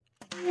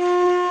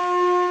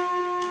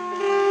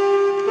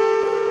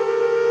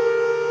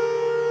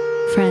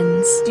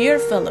Dear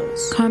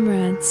fellows,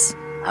 comrades,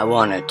 I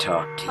want to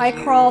talk to you. I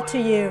crawl to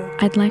you.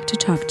 I'd like to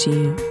talk to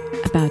you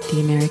about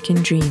the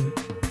American dream.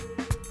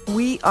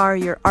 We are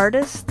your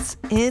artists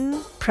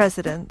in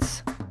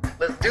presidents.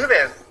 Let's do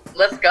this.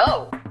 Let's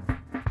go.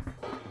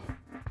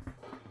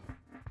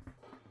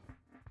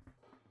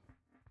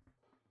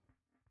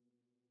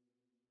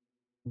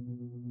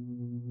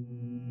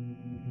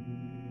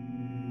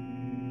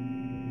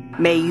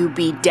 May you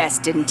be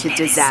destined to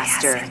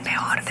disaster.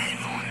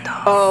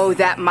 Oh,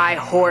 that my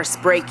horse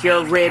break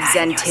your ribs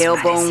and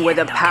tailbone with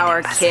a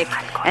power kick,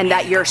 and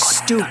that your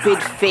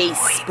stupid face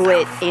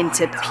split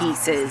into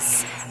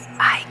pieces.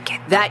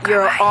 That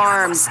your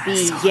arms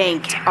be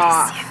yanked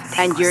off,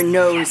 and your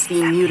nose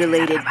be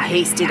mutilated,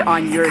 pasted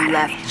on your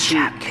left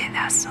cheek.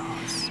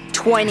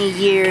 20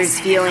 years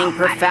feeling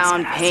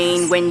profound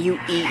pain when you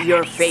eat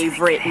your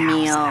favorite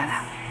meal.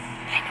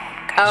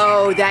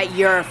 Oh, that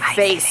your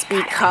face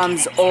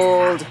becomes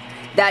old,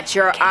 that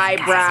your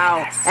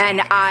eyebrow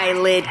and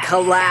eyelid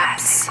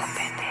collapse.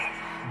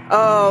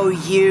 Oh,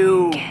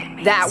 you,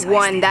 that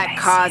one that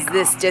caused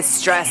this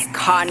distress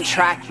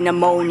contract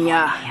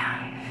pneumonia.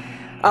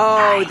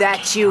 Oh,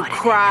 that you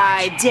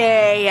cry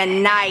day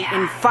and night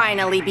and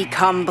finally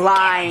become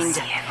blind,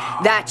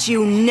 that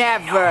you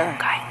never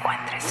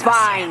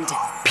find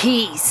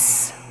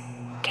peace.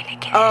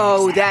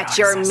 Oh, that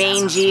your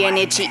mangy and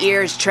itchy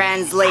ears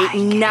translate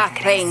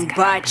nothing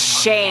but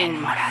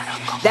shame.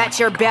 That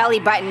your belly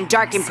button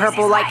dark and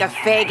purple like a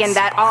fig, and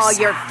that all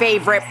your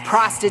favorite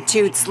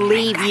prostitutes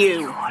leave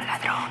you.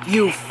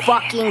 You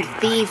fucking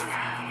thief,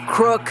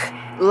 crook,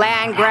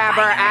 land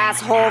grabber,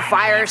 asshole,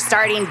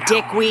 fire-starting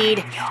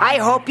dickweed. I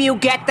hope you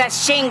get the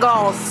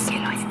shingles.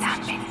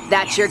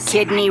 That your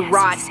kidney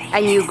rots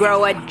and you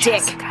grow a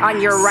dick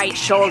on your right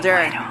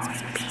shoulder.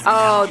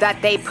 Oh,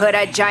 that they put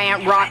a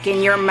giant rock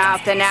in your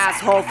mouth and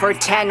asshole for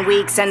 10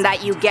 weeks and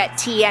that you get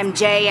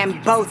TMJ in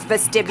both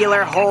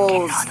vestibular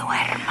holes.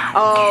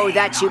 Oh,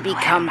 that you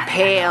become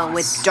pale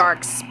with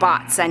dark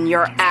spots and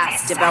your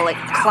ass develop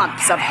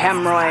clumps of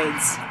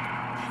hemorrhoids.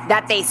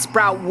 That they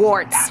sprout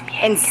warts,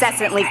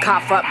 incessantly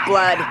cough up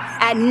blood,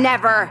 and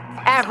never,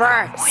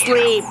 ever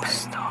sleep.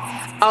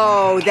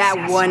 Oh,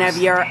 that one of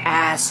your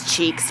ass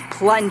cheeks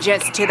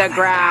plunges to the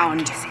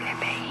ground.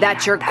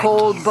 That your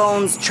cold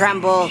bones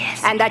tremble,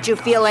 and that you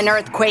feel an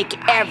earthquake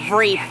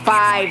every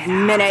 5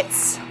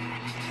 minutes.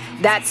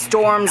 That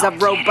storms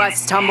of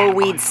robust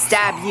tumbleweeds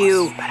stab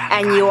you,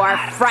 and you are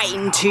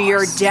frightened to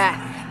your death.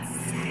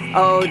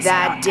 Oh,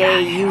 that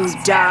day you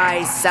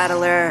die,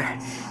 settler.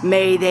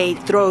 May they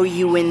throw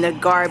you in the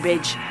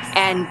garbage,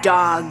 and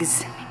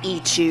dogs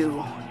eat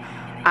you.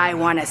 I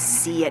want to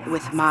see it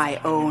with my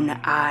own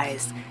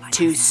eyes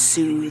to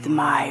soothe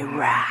my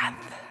wrath.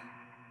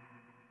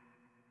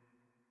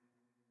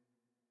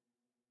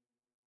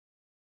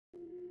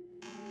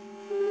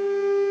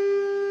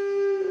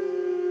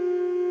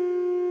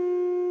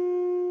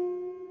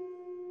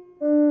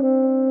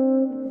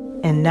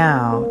 And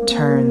now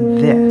turn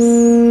this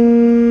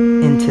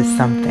into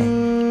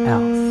something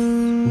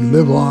else. We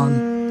live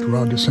on through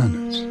our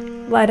descendants.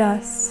 Let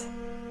us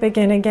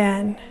begin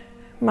again,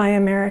 my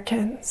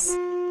Americans.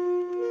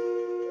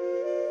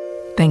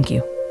 Thank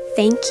you.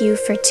 Thank you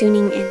for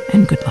tuning in.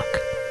 And good luck.